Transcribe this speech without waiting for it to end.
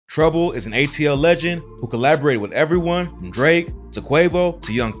Trouble is an ATL legend who collaborated with everyone from Drake to Quavo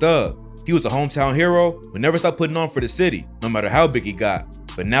to Young Thug. He was a hometown hero who never stopped putting on for the city, no matter how big he got.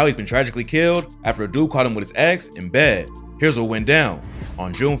 But now he's been tragically killed after a dude caught him with his ex in bed. Here's what went down.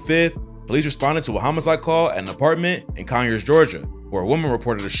 On June 5th, police responded to a homicide call at an apartment in Conyers, Georgia, where a woman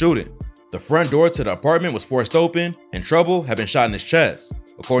reported a shooting. The front door to the apartment was forced open, and Trouble had been shot in his chest.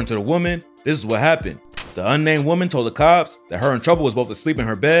 According to the woman, this is what happened. The unnamed woman told the cops that her and Trouble was both asleep in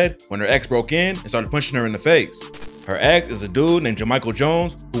her bed when her ex broke in and started punching her in the face. Her ex is a dude named Jamichael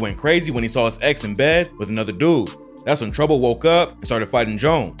Jones who went crazy when he saw his ex in bed with another dude. That's when Trouble woke up and started fighting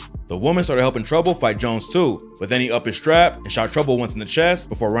Jones. The woman started helping Trouble fight Jones too, but then he upped his strap and shot Trouble once in the chest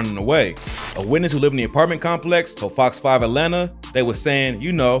before running away. A witness who lived in the apartment complex told Fox 5 Atlanta they was saying,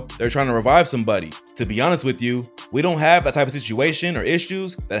 you know, they're trying to revive somebody. To be honest with you, we don't have that type of situation or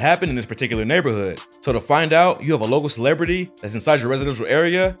issues that happen in this particular neighborhood. So to find out you have a local celebrity that's inside your residential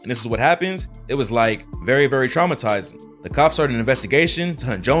area and this is what happens, it was like very, very traumatizing. The cops started an investigation to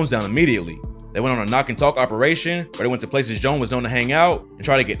hunt Jones down immediately. They went on a knock and talk operation where they went to places Jones was known to hang out and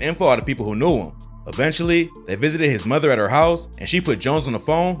try to get info out of people who knew him. Eventually, they visited his mother at her house and she put Jones on the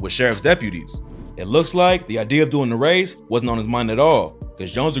phone with sheriff's deputies. It looks like the idea of doing the race wasn't on his mind at all,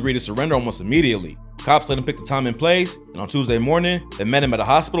 because Jones agreed to surrender almost immediately. Cops let him pick the time and place, and on Tuesday morning, they met him at a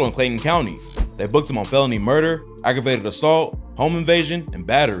hospital in Clayton County. They booked him on felony murder, aggravated assault, home invasion, and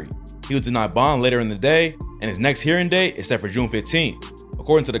battery. He was denied bond later in the day, and his next hearing date is set for June 15th.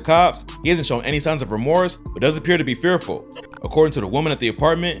 According to the cops, he hasn't shown any signs of remorse, but does appear to be fearful. According to the woman at the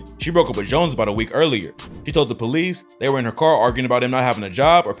apartment, she broke up with Jones about a week earlier. She told the police they were in her car arguing about him not having a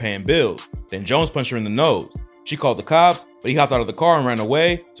job or paying bills. Then Jones punched her in the nose. She called the cops, but he hopped out of the car and ran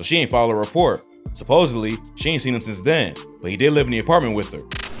away, so she ain't filed a report. Supposedly, she ain't seen him since then, but he did live in the apartment with her.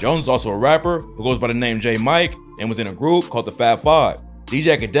 Jones is also a rapper who goes by the name J Mike and was in a group called the Fab Five.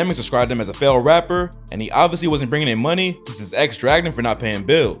 DJ Academics described him as a failed rapper, and he obviously wasn't bringing in money since his ex dragged him for not paying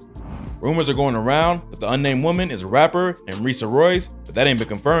bills. Rumors are going around that the unnamed woman is a rapper named Risa Royce, but that ain't been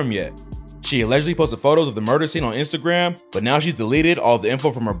confirmed yet. She allegedly posted photos of the murder scene on Instagram, but now she's deleted all of the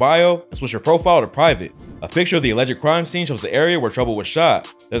info from her bio and switched her profile to private. A picture of the alleged crime scene shows the area where Trouble was shot.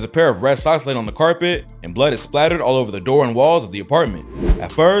 There's a pair of red socks laid on the carpet, and blood is splattered all over the door and walls of the apartment.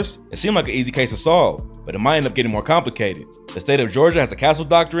 At first, it seemed like an easy case to solve, but it might end up getting more complicated. The state of Georgia has a castle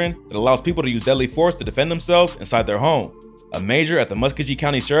doctrine that allows people to use deadly force to defend themselves inside their home. A major at the Muskogee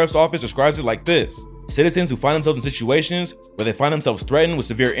County Sheriff's Office describes it like this: citizens who find themselves in situations where they find themselves threatened with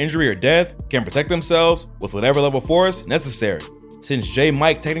severe injury or death can protect themselves with whatever level of force necessary. Since J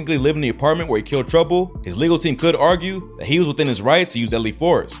Mike technically lived in the apartment where he killed Trouble, his legal team could argue that he was within his rights to use deadly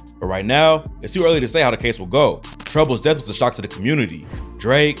force. But right now, it's too early to say how the case will go. Trouble's death was a shock to the community.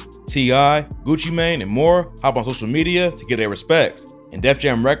 Drake, T.I., Gucci Mane, and more hop on social media to give their respects. And Def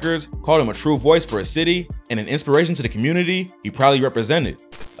Jam Records called him a true voice for his city and an inspiration to the community he proudly represented.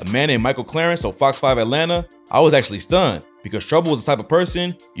 A man named Michael Clarence told Fox 5 Atlanta, "I was actually stunned because Trouble was the type of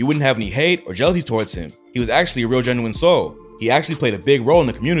person you wouldn't have any hate or jealousy towards him. He was actually a real genuine soul. He actually played a big role in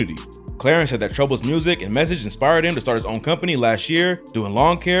the community." Clarence said that Trouble's music and message inspired him to start his own company last year doing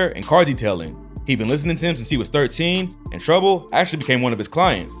lawn care and car detailing. He'd been listening to him since he was 13, and Trouble actually became one of his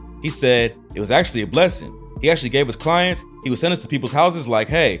clients. He said it was actually a blessing. He actually gave his clients, he would send us to people's houses like,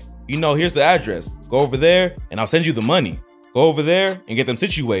 "Hey, you know, here's the address. Go over there and I'll send you the money. Go over there and get them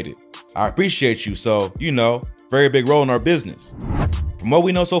situated. I appreciate you, so, you know, very big role in our business." From what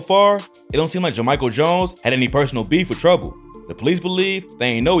we know so far, it don't seem like Jamichael Jones had any personal beef with Trouble. The police believe they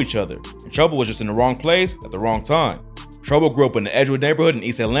ain't know each other, and Trouble was just in the wrong place at the wrong time. Trouble grew up in the Edgewood neighborhood in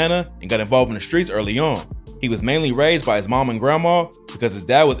East Atlanta and got involved in the streets early on. He was mainly raised by his mom and grandma because his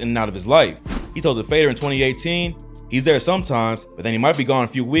dad was in and out of his life. He told the Fader in 2018, he's there sometimes, but then he might be gone a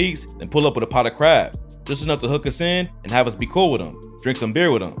few weeks, then pull up with a pot of crab, just enough to hook us in and have us be cool with him, drink some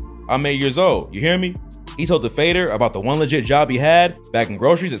beer with him. I'm 8 years old, you hear me? He told the Fader about the one legit job he had back in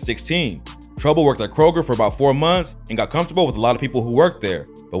groceries at 16. Trouble worked at Kroger for about 4 months and got comfortable with a lot of people who worked there,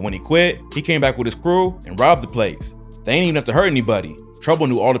 but when he quit, he came back with his crew and robbed the place. They ain't even have to hurt anybody. Trouble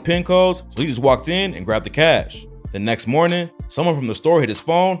knew all the pin codes, so he just walked in and grabbed the cash. The next morning, someone from the store hit his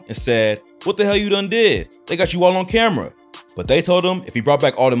phone and said, "What the hell you done did? They got you all on camera." But they told him if he brought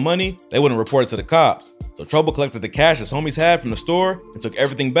back all the money, they wouldn't report it to the cops. So Trouble collected the cash his homies had from the store and took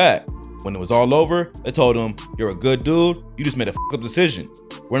everything back. When it was all over, they told him, "You're a good dude, you just made a up decision.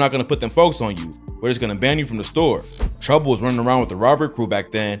 We're not gonna put them folks on you. We're just gonna ban you from the store." Trouble was running around with the robbery crew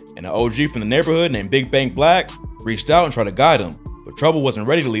back then, and an OG from the neighborhood named Big Bang Black reached out and tried to guide him, but Trouble wasn't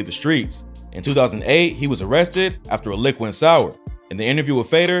ready to leave the streets. In 2008, he was arrested after a lick went sour. In the interview with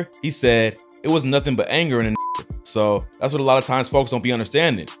Fader, he said, "It was nothing but anger and So that's what a lot of times folks don't be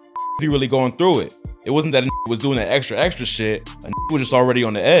understanding. He really going through it. It wasn't that a was doing that extra shit, a was just already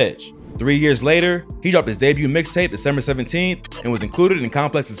on the edge. 3 years later, he dropped his debut mixtape December 17th and was included in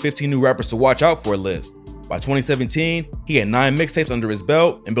Complex's 15 New Rappers to Watch Out For list. By 2017, he had 9 mixtapes under his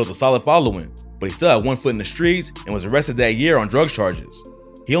belt and built a solid following, but he still had one foot in the streets and was arrested that year on drug charges.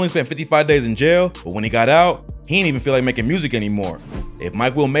 He only spent 55 days in jail, but when he got out, he didn't even feel like making music anymore. If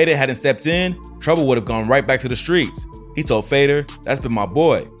Mike Will Made It hadn't stepped in, Trouble would have gone right back to the streets. He told Fader, "That's been my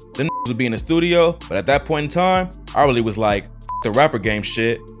boy. Them would be in the studio, but at that point in time, I really was like, the rapper game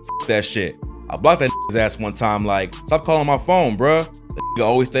shit, that shit. I blocked that ass one time like, stop calling my phone, bruh. The nigga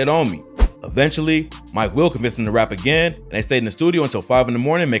always stayed on me." Eventually, Mike Will convinced him to rap again, and they stayed in the studio until 5 in the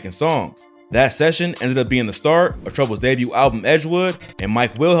morning making songs. That session ended up being the start of Trouble's debut album Edgewood, and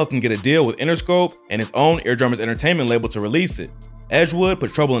Mike Will helped him get a deal with Interscope and his own Eardrummers Entertainment label to release it. Edgewood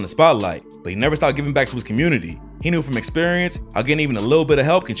put Trouble in the spotlight, but he never stopped giving back to his community. He knew from experience how getting even a little bit of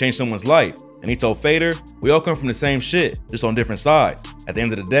help can change someone's life. And he told Fader, "We all come from the same shit, just on different sides. At the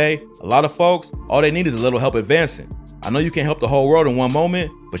end of the day, a lot of folks, all they need is a little help advancing. I know you can't help the whole world in one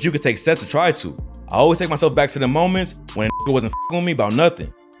moment, but you can take steps to try to. I always take myself back to the moments when a wasn't f***ing with me about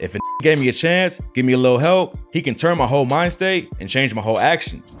nothing. If a gave me a chance, give me a little help, he can turn my whole mind state and change my whole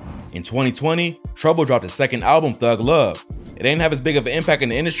actions." In 2020, Trouble dropped his second album, Thug Love. It didn't have as big of an impact in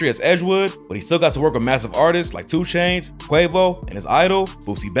the industry as Edgewood, but he still got to work with massive artists like 2 Chainz, Quavo, and his idol,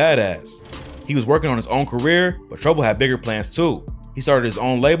 Boosie Badass. He was working on his own career, but Trouble had bigger plans too. He started his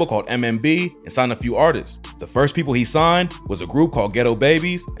own label called MMB and signed a few artists. The first people he signed was a group called Ghetto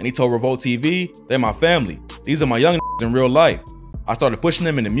Babies, and he told Revolt TV, "They're my family. These are my young in real life. I started pushing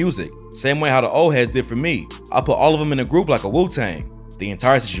them into music, same way how the old heads did for me. I put all of them in a group like a Wu-Tang. The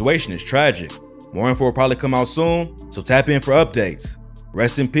entire situation is tragic." More info will probably come out soon, so tap in for updates.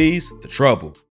 Rest in peace to Trouble.